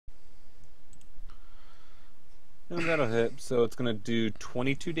And that'll hit. So it's gonna do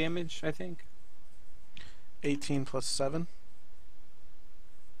 22 damage, I think. 18 plus 7.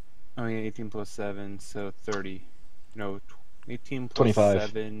 Oh yeah, 18 plus 7, so 30. No, 18 plus 25.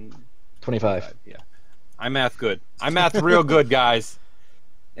 7. 25. Yeah. I math good. I math real good, guys.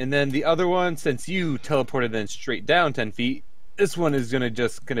 And then the other one, since you teleported then straight down 10 feet, this one is gonna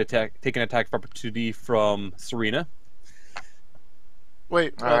take an attack of opportunity from Surina.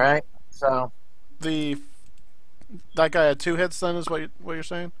 Wait, All right. So that guy had 2 hits. Then is what you're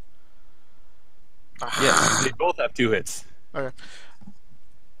saying? Yes, they both have 2 hits. Okay.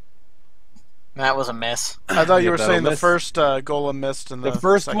 that was a miss. I thought you Yeah, were that'll saying the miss. first golem missed and The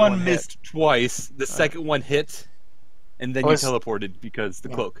first second one hit. missed twice. The second one hit, and then you teleported because the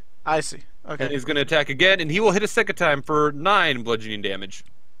cloak. I see. Okay. And he's going to attack again, and he will hit a second time for 9 bludgeoning damage.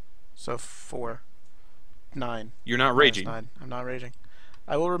 So 4. 9. You're not raging. 9. I'm not raging.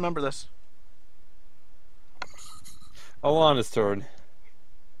 I will remember this. Alana's turn.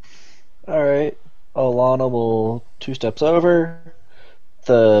 Alright. Elana will 2 steps over.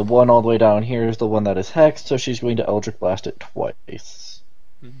 The one all the way down here is the one that is hexed, so she's going to Eldritch Blast it twice.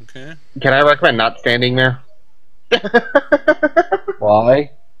 Okay. Can I recommend not standing there?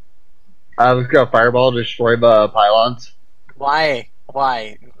 Why? I was gonna fireball destroy the pylons. Why?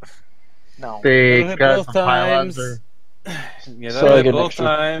 Why? No. Hit Because both the pylons times. are... Yeah, So that'll I hit get an both extra-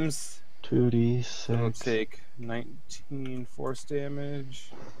 times. 2d6. It'll take 19 force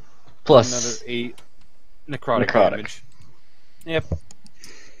damage. Plus Another 8 necrotic damage. Yep.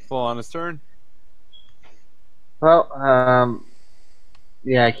 Full on his turn. Well,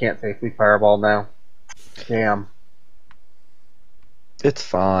 yeah, I can't safely fireball now. Damn. It's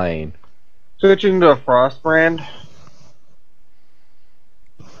fine. Switching to a frost brand.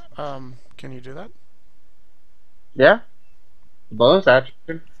 Can you do that? Yeah. Bonus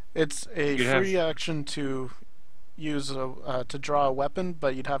action. It's a You'd free action to use to draw a weapon,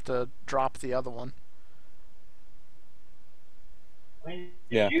 but you'd have to drop the other one.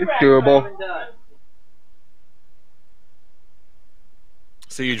 Yeah. It's doable.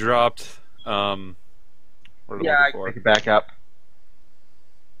 So you dropped. What am I Yeah, I looking can for? pick it back up.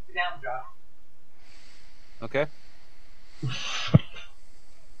 Okay.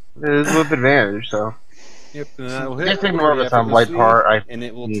 It is with advantage, so. Yep. And that will hit. Just ignore the effortlessly, sunblade part. And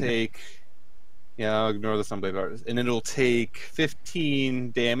it will need it. take. Yeah, I'll ignore the sunblade part. And it'll take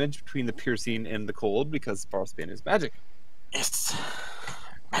 15 damage between the piercing and the cold because Frostbane is magic. It's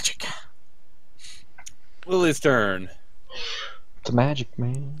magic. Lily's turn. It's a magic,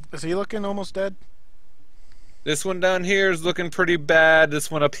 man. Is he looking almost dead? This one down here is looking pretty bad. This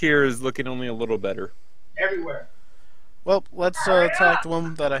one up here is looking only a little better. Everywhere. Well, let's attack the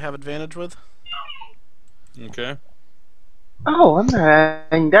one that I have advantage with. Okay. Oh, I'm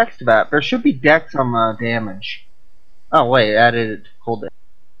adding dex to that. There should be dex on damage. Oh, wait, added it to cold damage.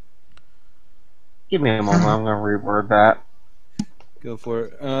 Give me a moment, I'm gonna reword that. Go for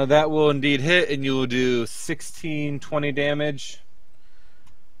it. That will indeed hit, and you will do 16, 20 damage.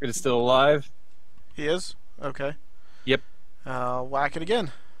 It is still alive. He is? Okay. Yep. Whack it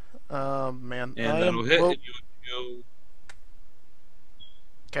again. Man. And that'll hit, and you'll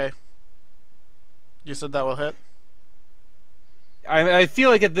Okay. You said that will hit? I feel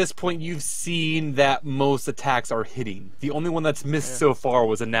like at this point you've seen that most attacks are hitting. The only one that's missed so far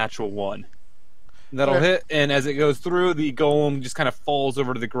was a natural 1. That'll hit, and as it goes through, the golem just kind of falls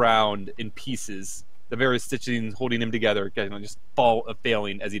over to the ground in pieces. The various stitching holding him together just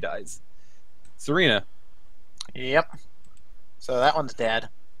failing as he dies. Surina. Yep. So that one's dead.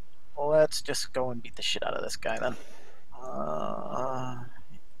 Let's just go and beat the shit out of this guy then.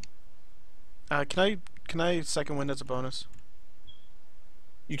 Can I second wind as a bonus?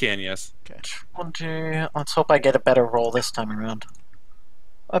 You can, yes. Okay. 20. Let's hope I get a better roll this time around.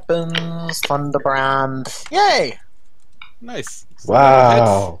 Weapons, Thunderbrand. Yay! Nice. So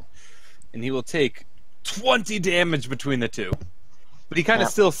Wow. hits, and he will take 20 damage between the two. But he kind of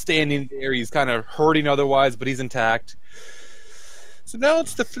still standing there. He's kind of hurting otherwise, but he's intact. So now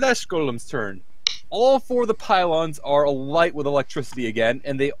it's the flesh golem's turn. All 4 of the pylons are alight with electricity again,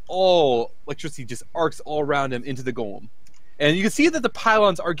 and electricity just arcs all around him into the golem. And you can see that the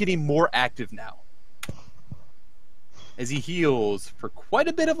pylons are getting more active now. As he heals for quite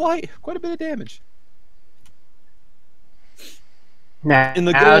a bit of damage. Now, And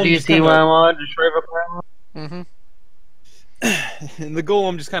the how golem do you just see kinda- what I want to destroy the pylon? Mm-hmm. And the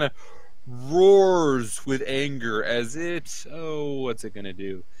golem just kind of roars with anger as it... Oh, what's it going to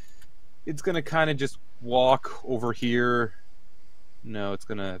do? It's going to kind of just walk over here. No, it's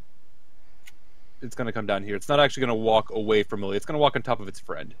going to come down here. It's not actually going to walk away from Lily. It's going to walk on top of its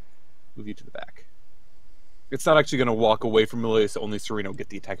friend. Move you to the back. It's not actually going to walk away from Lily, so only Surina will get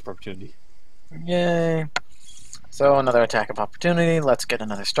the attack of opportunity. Yay. So another attack of opportunity. Let's get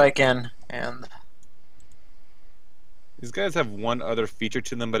another strike in. And These guys have one other feature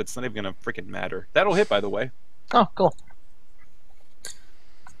to them, but it's not even going to freaking matter. That'll hit, by the way. oh, cool.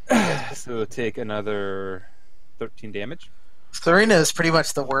 So we'll take another 13 damage. Surina is pretty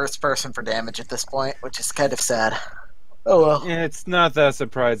much the worst person for damage at this point, which is kind of sad. Oh well. Yeah, it's not that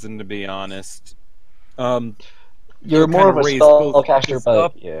surprising, to be honest. You're more of a raise both spellcaster, fists but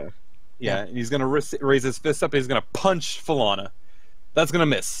up. yeah. Yeah, and he's going to raise his fist up, and he's going to punch Falana. That's going to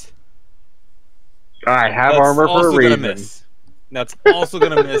miss. I have That's armor for also a gonna reason. miss. That's also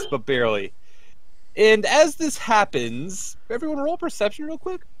going to miss, but barely. And as this happens, everyone roll perception real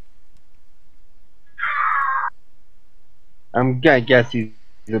quick. I'm gonna guess he's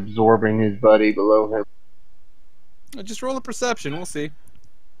absorbing his buddy below him. Just roll a perception, we'll see.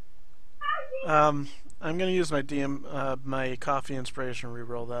 I'm gonna use my my coffee inspiration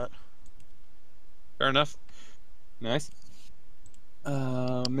reroll that. Fair enough. Nice.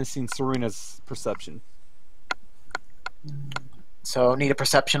 Missing Serena's perception. So need a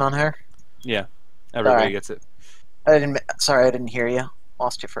perception on her. Yeah, everybody Alright. gets it. Sorry, I didn't hear you.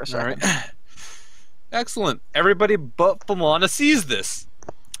 Lost you for a All second. right. Excellent. Everybody but Falana sees this.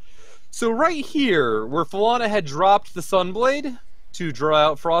 So right here, where Falana had dropped the Sunblade to draw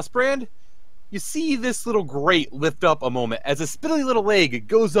out Frostbrand, you see this little grate lift up a moment as a spittly little leg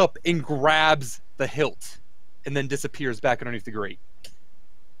goes up and grabs the hilt and then disappears back underneath the grate.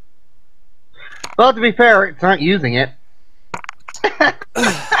 Well, to be fair, it's not using it.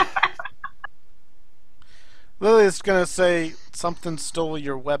 Lily's gonna say something stole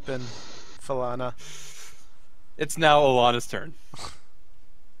your weapon, Falana. It's now Alana's turn.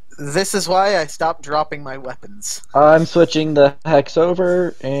 This is why I stopped dropping my weapons. I'm switching the hex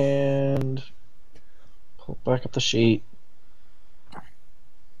over and pull back up the sheet.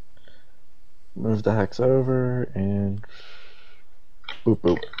 Move the hex over and boop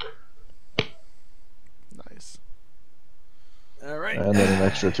boop. Nice. All right. And then an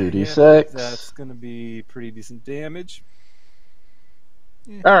extra 2d6. That's going to be pretty decent damage.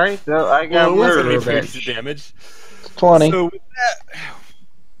 Alright, so I got Well, it was murder gonna be pretty bitch. decent damage. 20. So with that,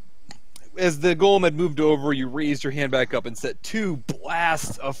 as the golem had moved over, you raised your hand back up and set 2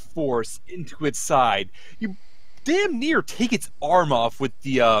 blasts of force into its side. You damn near take its arm off with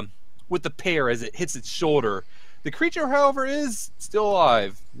the pair as it hits its shoulder. The creature, however, is still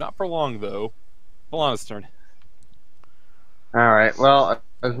alive. Not for long, though. Falana's turn. Alright, well,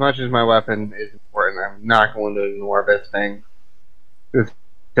 as much as my weapon is important, I'm not going to ignore this thing. If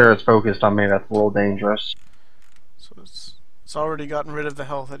Sarah's focused on me, that's a little dangerous. So it's already gotten rid of the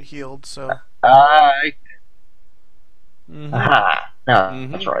health it healed. So Aha! No,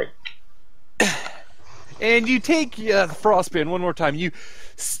 Mhm. that's right. And you take the frostband one more time. You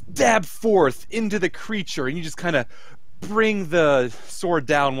stab forth into the creature, and you just kind of bring the sword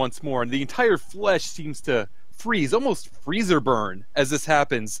down once more. And the entire flesh seems to freeze, almost freezer burn, as this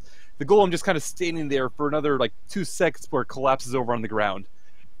happens. The golem just kind of standing there for another, 2 seconds before it collapses over on the ground.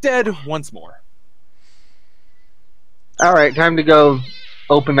 Dead once more. Alright, time to go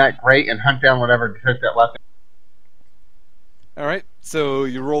open that grate and hunt down whatever took that weapon. Alright, so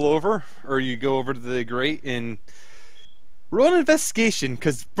you roll over, or you go over to the grate and roll an investigation,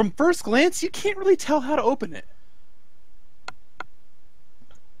 because from first glance, you can't really tell how to open it.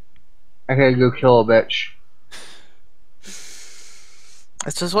 I gotta go kill a bitch.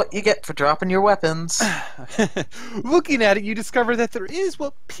 This is what you get for dropping your weapons. Looking at it, you discover that there is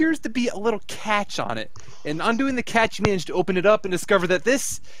what appears to be a little catch on it. And undoing the catch, you manage to open it up and discover that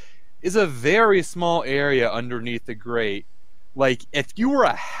this is a very small area underneath the grate. Like, if you were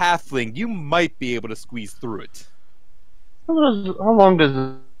a halfling, you might be able to squeeze through it. How long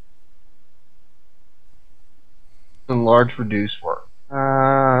does enlarge reduce work?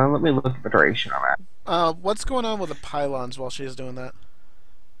 Let me look at the duration on that. what's going on with the pylons while she's doing that?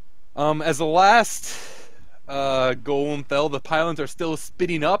 As the last golem fell, the pylons are still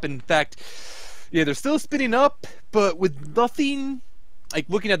spinning up. In fact, yeah, they're still spinning up, but with nothing. Like,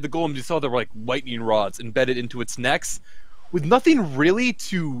 looking at the golem, you saw there were lightning rods embedded into its necks, with nothing really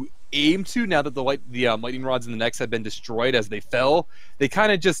to aim to. Now that the lightning rods in the necks have been destroyed as they fell, they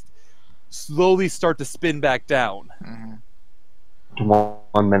kind of just slowly start to spin back down. Mhm.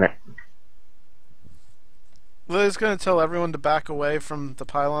 1 minute. Lily's gonna tell everyone to back away from the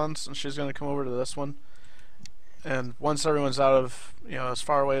pylons, and she's gonna come over to this one. And once everyone's out of, as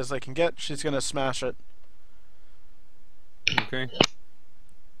far away as they can get, she's gonna smash it. Okay.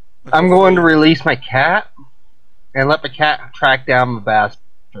 I'm going to release my cat and let the cat track down the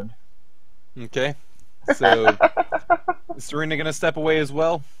bastard. Okay. So, is Surina gonna step away as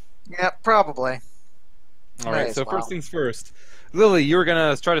well? Yeah, probably. All May right. as So well. first things first, Lily, you're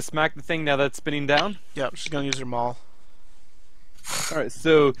gonna try to smack the thing now that's spinning down. Yep, she's gonna use her maul. All right.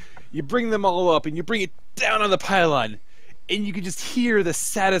 So you bring them all up and you bring it down on the pylon, and you can just hear the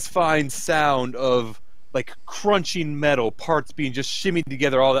satisfying sound of like crunching metal, parts being just shimmied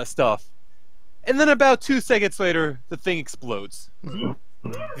together, all that stuff. And then about 2 seconds later, the thing explodes.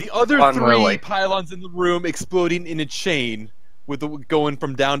 The other Fun, three Lily. pylons in the room exploding in a chain, with the going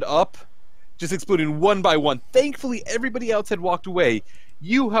from down to up, just exploding one by one. Thankfully, everybody else had walked away.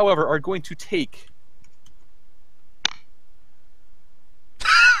 You, however, are going to take...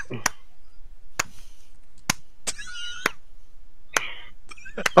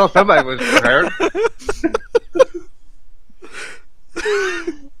 Oh, somebody was prepared.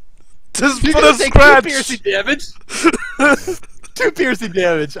 Just You're put gonna a take scratch. 2 piercing damage. 2 piercing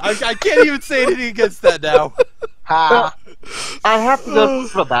damage. I can't even say anything against that now. Ha! I have to go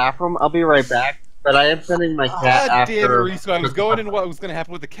to the bathroom. I'll be right back. But I am sending my cat God damn it, after. Riso. I was going in what was going to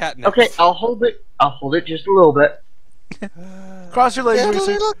happen with the cat next. Okay, I'll hold it. I'll hold it just a little bit. Cross your legs, Yeah,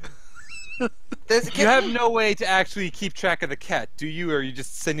 Risuki. look. There's a You kitten. have no way to actually keep track of the cat, do you? Or are you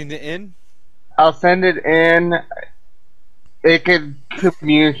just sending it in? I'll send it in. It can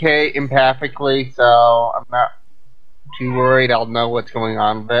communicate empathically, so I'm not too worried. I'll know what's going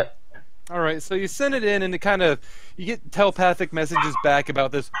on with it. Alright, so you send it in and it kind of... You get telepathic messages back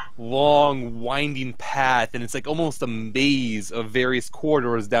about this long, winding path, and it's like almost a maze of various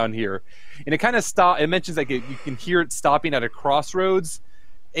corridors down here. And it kind of it mentions like you can hear it stopping at a crossroads,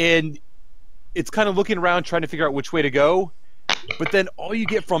 and it's kind of looking around trying to figure out which way to go, but then all you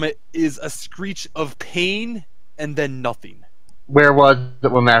get from it is a screech of pain and then nothing. Where was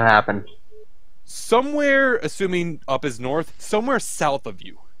it when that happened? Somewhere, assuming up is north, somewhere south of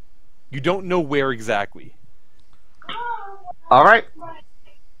you. You don't know where exactly. Alright.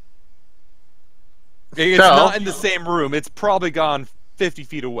 It's So- not in the same room. It's probably gone 50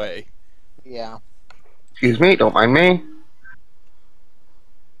 feet away. Yeah. Excuse me, don't mind me.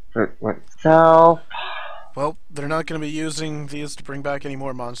 Myself. Well, they're not going to be using these to bring back any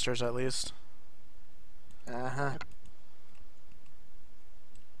more monsters, at least. Uh-huh.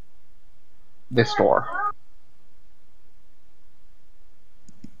 This door.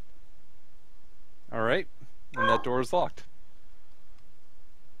 Alright. And that door is locked.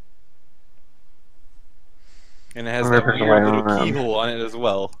 And it has I'm that gonna pick weird the way little around. keyhole on it as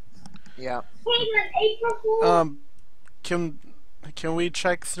well. Yeah. Can we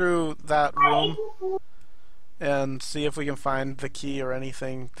check through that room and see if we can find the key or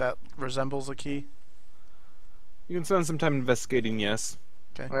anything that resembles a key? You can spend some time investigating, yes.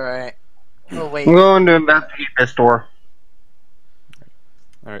 Alright. Oh, wait. I'm going to investigate this door.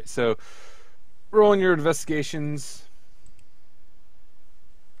 Alright, so rolling your investigations.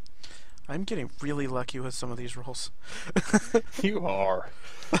 I'm getting really lucky with some of these rolls. You are.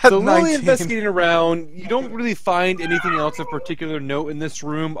 At So really 19. investigating around, you don't really find anything else of particular note in this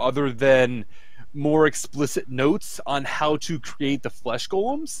room other than more explicit notes on how to create the flesh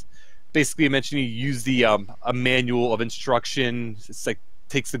golems. Basically, mentioning you use the a manual of instruction. It's like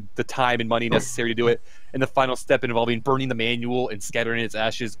takes the time and money necessary to do it, and the final step involving burning the manual and scattering its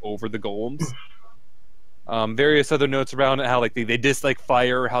ashes over the golems. Various other notes around it, how like they dislike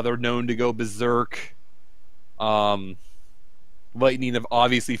fire, how they're known to go berserk. Lightning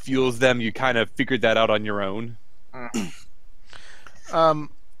obviously fuels them. You kind of figured that out on your own.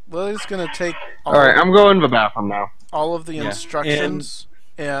 Lily's gonna take Alright, I'm going to the bathroom now. all of the Yeah. instructions,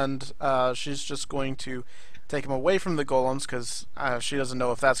 and she's just going to take them away from the golems because she doesn't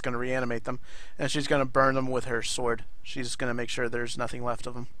know if that's going to reanimate them, and she's going to burn them with her sword. She's going to make sure there's nothing left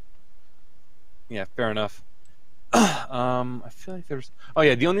of them. Yeah, fair enough. I feel like there's... Oh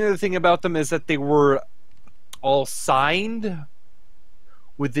yeah, the only other thing about them is that they were all signed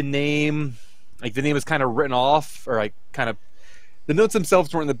with the name... Like, the name was kind of written off, or like, kind of... The notes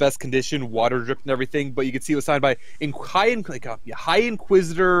themselves weren't in the best condition, water dripped and everything, but you could see it was signed by High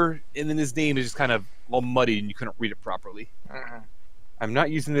Inquisitor, and then his name is just kind of all muddy and you couldn't read it properly. I'm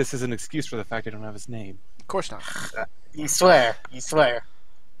not using this as an excuse for the fact I don't have his name. Of course not. You swear. You swear.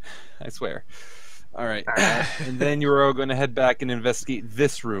 I swear. Alright. And then you're all going to head back and investigate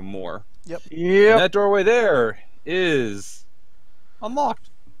this room more. Yep. And that doorway there is unlocked.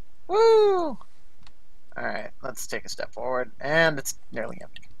 Woo! Alright, let's take a step forward, and it's nearly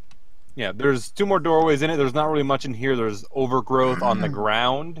empty. Yeah, there's 2 more doorways in it. There's not really much in here. There's overgrowth on the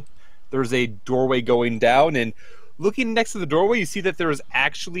ground. There's a doorway going down, and looking next to the doorway, you see that there is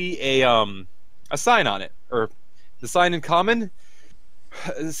actually a sign on it. Or the sign in common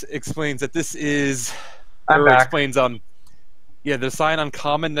explains that this is I'm Or back. explains yeah, the sign on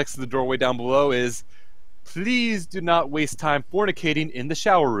common next to the doorway down below is, "Please do not waste time fornicating in the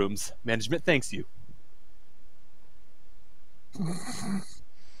shower rooms. Management thanks you."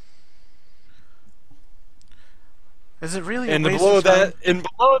 Is it really And a waste below of time?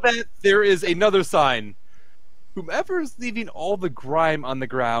 that, there is another sign. "Whomever is leaving all the grime on the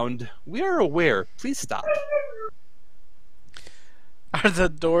ground, we are aware. Please stop." Are the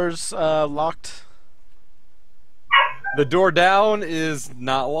doors locked? The door down is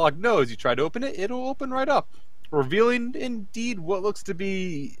not locked. No, as you try to open it, it'll open right up, revealing indeed what looks to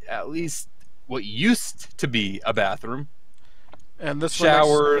be, at least what used to be, a bathroom. And this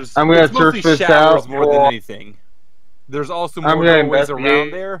Showers. I'm gonna It's mostly search this showers out more than for- anything. There's also I'm more gonna doorways investigate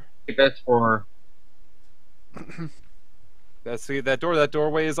around there. That's for. That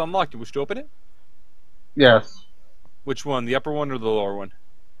doorway is unlocked. You wish to open it? Yes. Which one? The upper one or the lower one?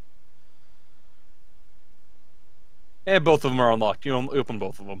 And both of them are unlocked. You open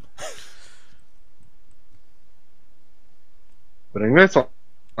both of them. Putting this on.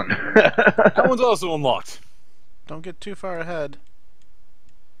 That one's also unlocked. Don't get too far ahead.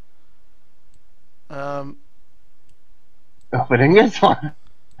 Opening this one.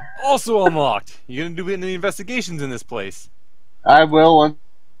 Also unlocked. You gonna do any investigations in this place? I will once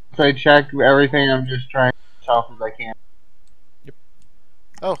I check everything. I'm just trying as tough as I can.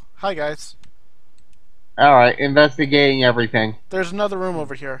 Oh, hi guys. Alright, investigating everything. There's another room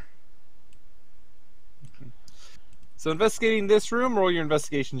over here. So investigating this room, roll your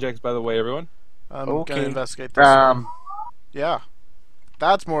investigation checks, by the way, everyone. I'm Okay. gonna investigate this room. Yeah.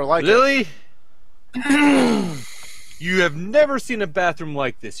 That's more like it. Lily, you have never seen a bathroom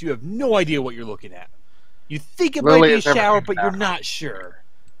like this. You have no idea what you're looking at. You think it Lily might be a has never shower, seen a but you're bathroom. not sure.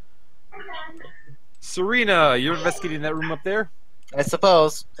 Surina, you're investigating that room up there? I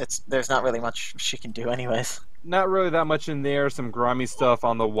suppose there's not really much she can do, anyways. Not really that much in there. Some grimy stuff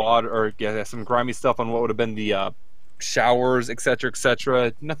on the water, or yeah, some grimy stuff on what would have been the showers, etc.,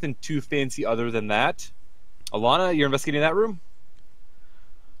 etc. Nothing too fancy other than that. Elana, you're investigating that room?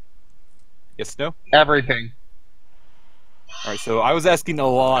 Yes, no? Everything. All right, so I was asking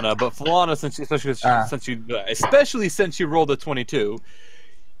Elana, but Falana, especially since you rolled a 22,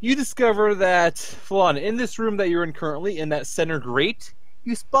 you discover that, Falana, in this room that you're in currently, in that center grate,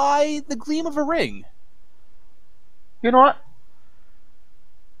 you spy the gleam of a ring. You know what?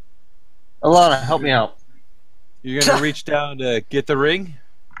 Alana, help me out. You're gonna reach down to get the ring?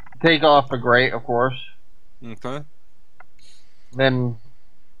 Take off the grate, of course. Okay. Then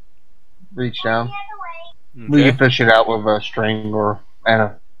reach down. We Okay. can fish it out with a string or and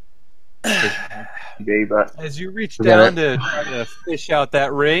a but As you reach Forget down it. to try to fish out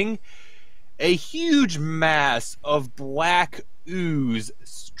that ring, a huge mass of black ooze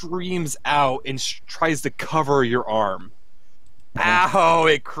streams out and tries to cover your arm. Ow,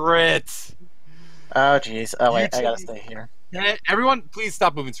 it crits! Oh, jeez. Oh, wait, You I gotta take- stay here. Everyone, please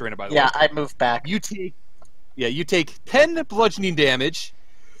stop moving, Serena, by the Yeah, way. I moved back. You take 10 bludgeoning damage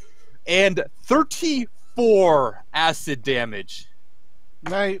and 34 acid damage.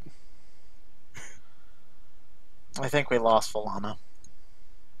 Night. I think we lost Falana.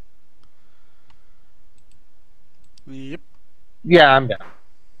 Yep. yeah, I'm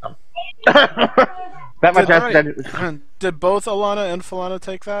down. That much Did- acid. Did both Alana and Falana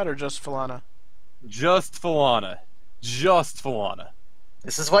take that, or just Falana? Just Falana. Just Falana.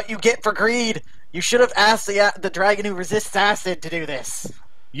 This is what you get for greed! You should have asked the dragon who resists acid to do this!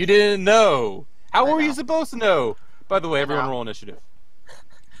 You didn't know. How I were you know. supposed to know? By the way, everyone know. roll initiative.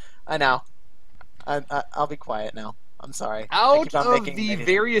 I know. I'll be quiet now. I'm sorry. I Out keep on of making the negative-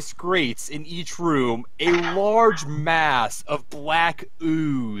 various grates in each room, a large mass of black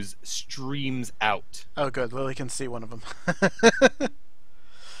ooze streams out. Oh, good. Lily can see one of them.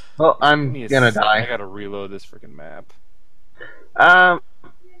 Well, I'm Give me a gonna sec. I die. gotta reload this freaking map.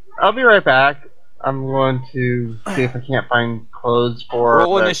 I'll be right back. I'm going to see if I can't find clothes for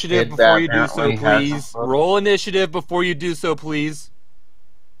Roll the initiative kid before that you do so, apparently has please. some clothes. Roll initiative before you do so, please.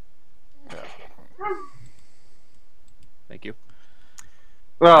 Thank you.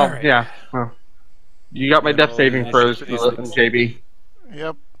 Well, Alright. yeah. Well, you got my Yeah, death roll saving initiative throws, for these things. JB.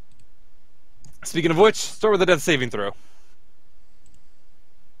 Yep. Speaking of which, start with a death saving throw.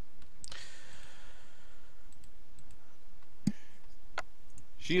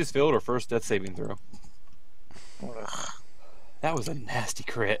 She has failed her first death saving throw. Ugh. That was a nasty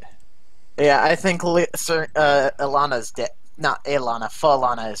crit. Yeah, I think Elana's dead. Not Elana,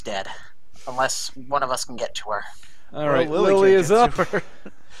 Falana is dead. Unless one of us can get to her. All right, Well, Lily can't is get up. to her.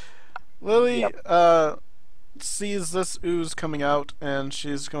 Lily Yep. sees this ooze coming out, and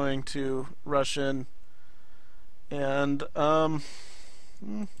she's going to rush in And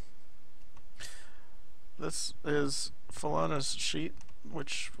this is Falana's sheet,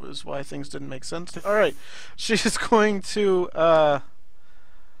 which was why things didn't make sense. All right, she's going to.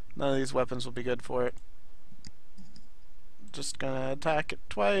 None of these weapons will be good for it. Just gonna attack it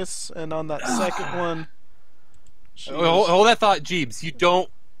twice, and on that second one. Hold that thought, Jeebs. You don't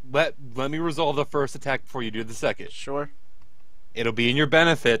let me resolve the first attack before you do the second. Sure. It'll be in your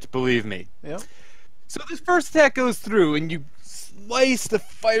benefit, believe me. Yep. So this first attack goes through, and you slice the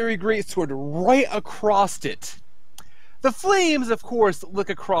fiery greatsword right across it. The flames, of course, lick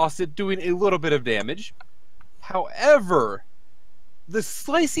across it, doing a little bit of damage. However, the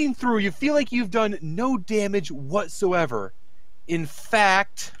slicing through, you feel like you've done no damage whatsoever. In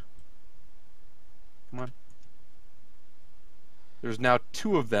fact, come on. There's now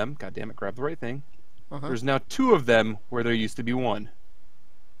 2 of them. God damn it, grab the right thing. There's now 2 of them where there used to be 1.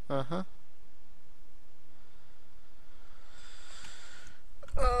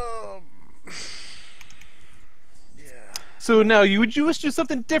 Yeah. So now you would wish to do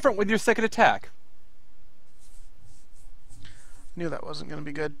something different with your second attack. Knew that wasn't going to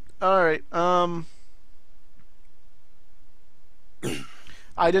be good. All right.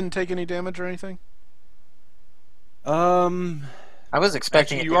 I didn't take any damage or anything. I was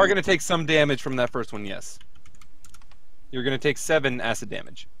expecting actually, you are going to take some damage from that first one. Yes. You're going to take 7 acid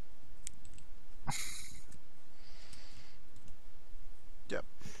damage. Yep.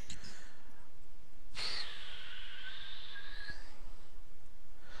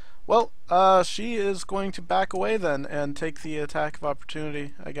 Well, she is going to back away then and take the attack of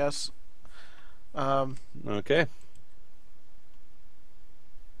opportunity, I guess. Okay.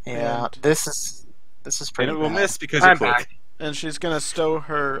 Yeah, this is pretty. And it will bad. miss because you're quick. back. And she's gonna stow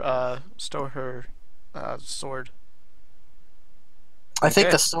her sword. I think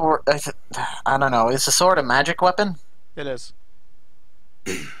Okay. the sword. I don't know. Is the sword a magic weapon? It is.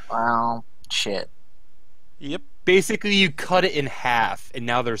 Well, shit. Yep. Basically, you cut it in half, and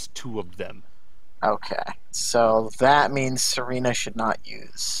now there's 2 of them. Okay, so that means Surina should not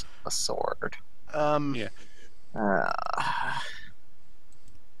use a sword. Yeah. Uh,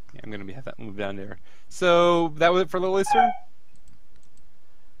 Yeah, I'm going to have that move down there. So, that was it for Lily's turn?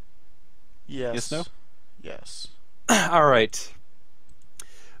 Yes. Yes, no? Yes. Alright.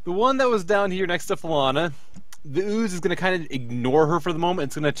 The one that was down here next to Falana, the ooze is going to kind of ignore her for the moment.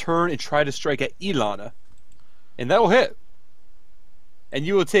 It's going to turn and try to strike at Elana. And that will hit. And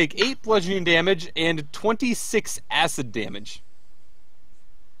you will take 8 bludgeoning damage and 26 acid damage.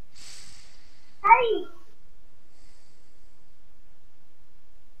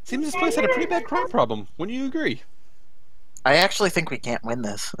 Seems this place had a pretty bad crime problem. Wouldn't you agree? I actually think we can't win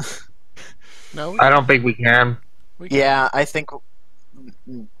this. No. I don't think we can. We can. Yeah, I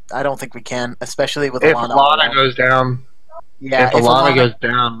don't think we can, especially with If Alana. Alana goes down, Yeah, if Alana goes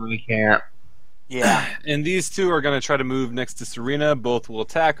down, we can't. Yeah. And these 2 are going to try to move next to Surina. Both will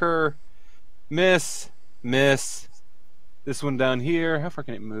attack her. Miss. Miss. This one down here. How far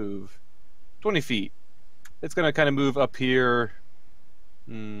can it move? 20 feet. It's going to kind of move up here.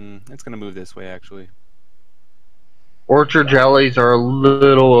 It's going to move this way, actually. Orchard jellies are a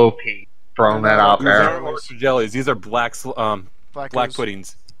little OP. Throwing that out These aren't there. oyster jellies. These are black Black ooze.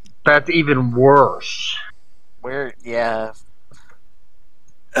 puddings. That's even worse. Yeah.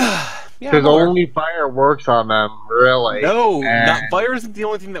 Yeah, Because well, only fire works on them, really. no, And- fire isn't the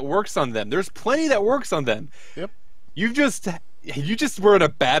only thing that works on them. There's plenty that works on them. Yep. You just were in a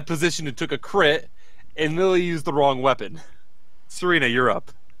bad position and took a crit, and Lily used the wrong weapon. Surina, you're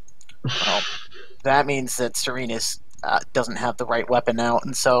up. Well, that means that Serena's doesn't have the right weapon out,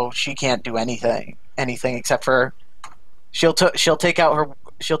 and so she can't do anything except for she'll take out her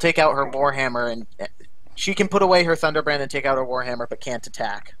warhammer, and she can put away her thunderbrand and take out her warhammer, but can't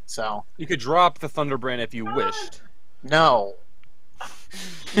attack. So You could drop the Thunderbrand if you wished. no.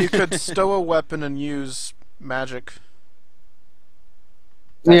 You could stow a weapon and use magic.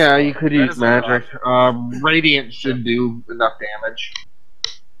 Yeah, you could That use is a magic. Radiant should do enough damage.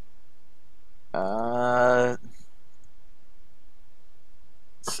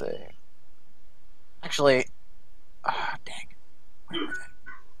 Let's see. Actually, dang.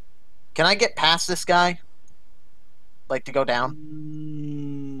 Can I get past this guy? Like to go down?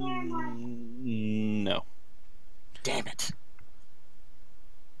 No. Damn it.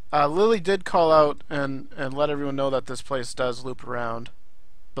 Lily did call out and let everyone know that this place does loop around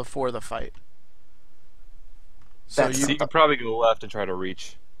before the fight. So That's- So you could probably go left and try to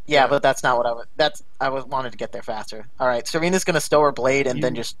reach. Yeah, but that's not what I wanted to get there faster. All right, Serena's gonna stow her blade and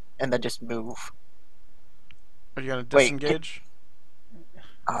then just move. are you gonna Wait, disengage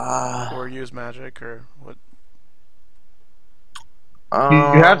or use magic or what? You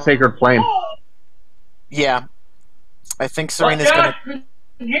have Sacred Flame. Yeah. I think Serena's gonna.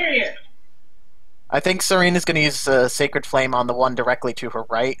 I think Serena's gonna use Sacred Flame on the one directly to her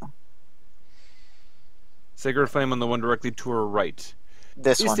right. Sacred Flame on the one directly to her right.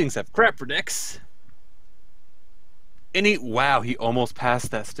 This These one. things have crap for decks. And wow, he almost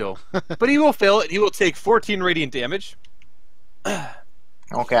passed that still. But he will fail it. He will take 14 radiant damage.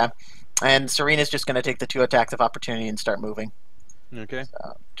 Okay. And Serena's just gonna take the 2 attacks of opportunity and start moving. Okay.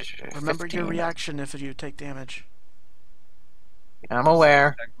 So, Remember 15. your reaction if you take damage. I'm aware.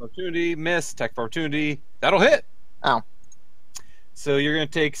 Attack of opportunity, miss, attack of opportunity. That'll hit. Oh. So you're going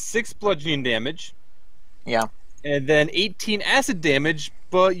to take 6 bludgeoning damage. Yeah. And then 18 acid damage,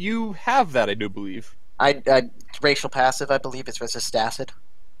 but you have that, I do believe. I racial passive, I believe, is resist acid.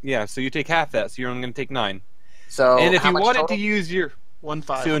 Yeah, so you take half that, so you're only going to take 9. So And if how you much wanted total? to use your...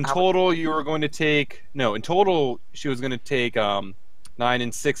 1-5. So in total, you were going to take... No, in total, she was going to take 9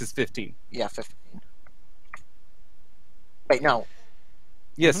 and 6 is 15. Yeah, 15. Wait, no.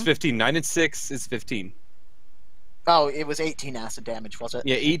 Yes, 15. 9 and 6 is 15. Oh, it was 18 acid damage, was it?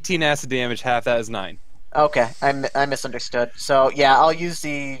 Yeah, 18 acid damage, half that is 9. Okay, I misunderstood. So yeah, I'll use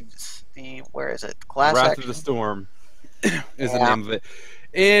the where is it? Class Wrath action. of the Storm is the Yeah. name of it.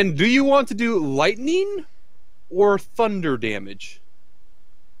 And do you want to do lightning or thunder damage?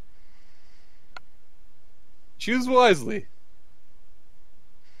 Choose wisely.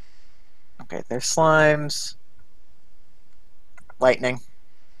 Okay, there's slimes. Lightning.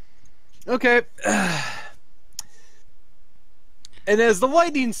 Okay. And as the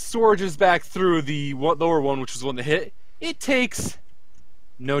lightning surges back through the lower one, which was the one that hit, it takes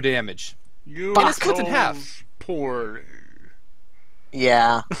no damage. You And it's split in half. Poor.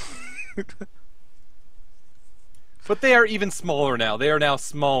 Yeah. But they are even smaller now. They are now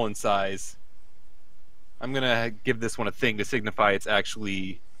small in size. I'm gonna give this one a thing to signify it's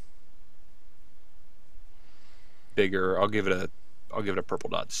actually bigger. I'll give it a purple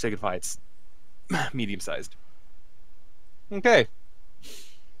dot to signify it's medium sized. Okay.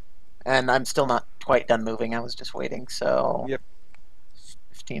 And I'm still not quite done moving. I was just waiting. So Yep.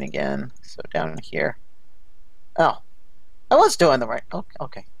 15 again. So down here. Oh, I was doing the right. Okay,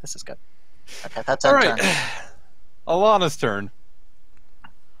 okay. This is good. Okay, that's All our right. turn. Alana's turn.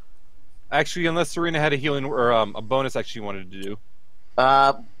 Actually, unless Serena had a healing or a bonus action you wanted to do.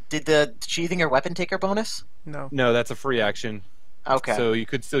 Did the sheathing your weapon take her bonus? No. No, that's a free action. Okay. So you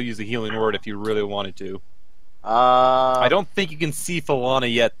could still use a healing word if you really wanted to. I I don't think you can see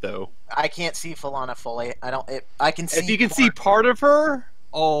Falana yet, though. I can't see Falana fully. I can see. If you can see part of her,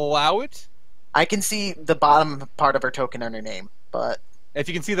 I'll allow it. I can see the bottom part of her token and her name, but If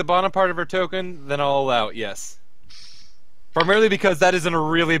you can see the bottom part of her token, then I'll allow it, yes. Primarily because that is in a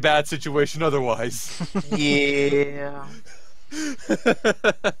really bad situation otherwise. yeah.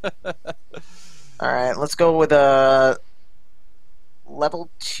 All right, let's go with a level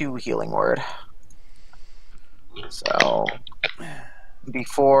 2 healing word. So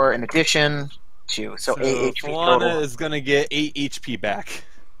before, in addition to, so 8 HP Falana total. is going to get 8 HP back.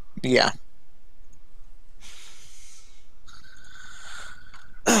 Yeah.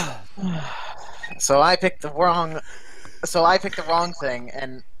 So I picked the wrong. So I picked the wrong thing,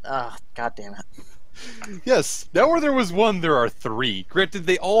 and god damn it. Yes, now where there was one, there are 3. Granted,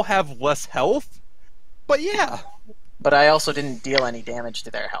 they all have less health, but yeah. But I also didn't deal any damage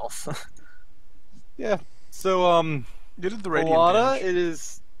to their health. Yeah. So, You did the radiant Alana, damage. it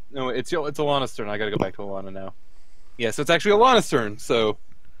is... No, it's Alana's turn. I gotta go back to Alana now. Yeah, so it's actually Alana's turn, so...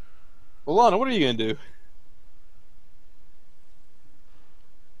 Alana, what are you gonna do?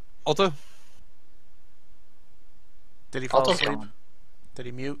 Alto? Did he fall Alto's asleep? gone. Did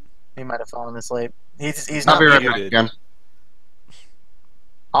he mute? He might have fallen asleep. He's I'll not be right muted. back again.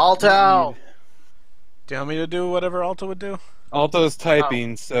 Alto. Do you want me to do whatever Alto would do? Alto's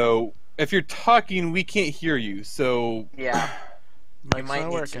typing, so... If you're talking, we can't hear you, so... Yeah. Mike's might not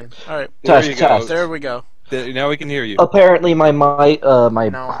need working. Alright, There Test, you go. test. there we go. Now we can hear you. Apparently, my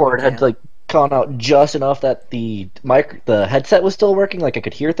No, cord I had can't. like gone out just enough that the headset was still working, like I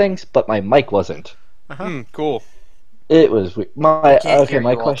could hear things, but my mic wasn't. Uh-huh. Cool. It was my can't okay. hear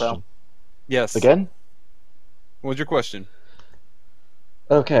My you, Alto. question Yes. again. What's your question?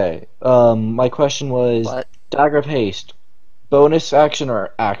 Okay. My question was What? Dagger of Haste, bonus action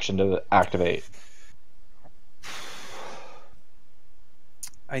or action to activate?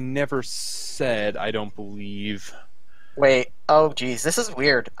 I never said I don't believe. Wait. Oh, geez. This is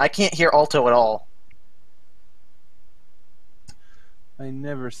weird. I can't hear Alto at all. I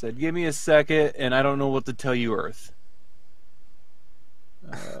never said. Give me a second, and I don't know what to tell you, Earth.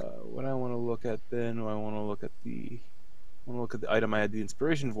 What I want to look at then, I want to look at the We'll look at the item I had the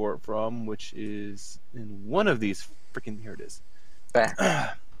inspiration for it from, which is in one of these freaking. Here it is.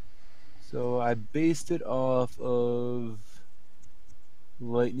 There. So I based it off of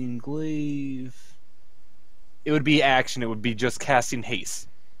Lightning Glaive. It would be action. It would be just casting haste.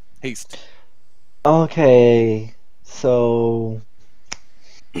 Haste. Okay, so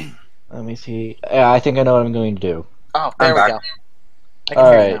let me see. Yeah, I think I know what I'm going to do. Oh, there I'm we back. go. I can hear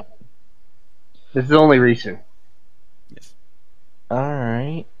you Alright. now. This is only Risu. Yes.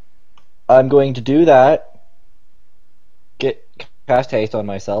 Alright. I'm going to do that. Cast haste on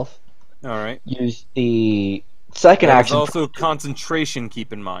myself. All right. Use the second There's action. also concentration.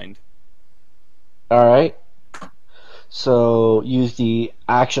 Keep in mind. Alright. So use the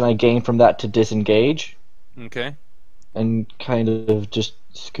action I gained from that to disengage. Okay. And kind of just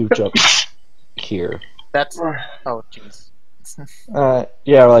scooch up here. That's. Oh, jeez.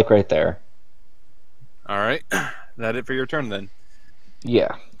 Yeah, like right there. All right. That it for your turn then.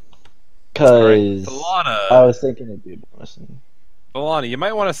 Yeah. All right. Because Falana. I was thinking it'd be a bonus. Falana, you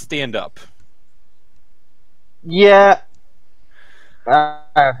might want to stand up. Yeah. Okay,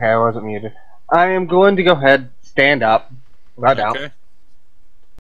 I wasn't muted. I am going to go ahead, stand up, without doubt. Okay.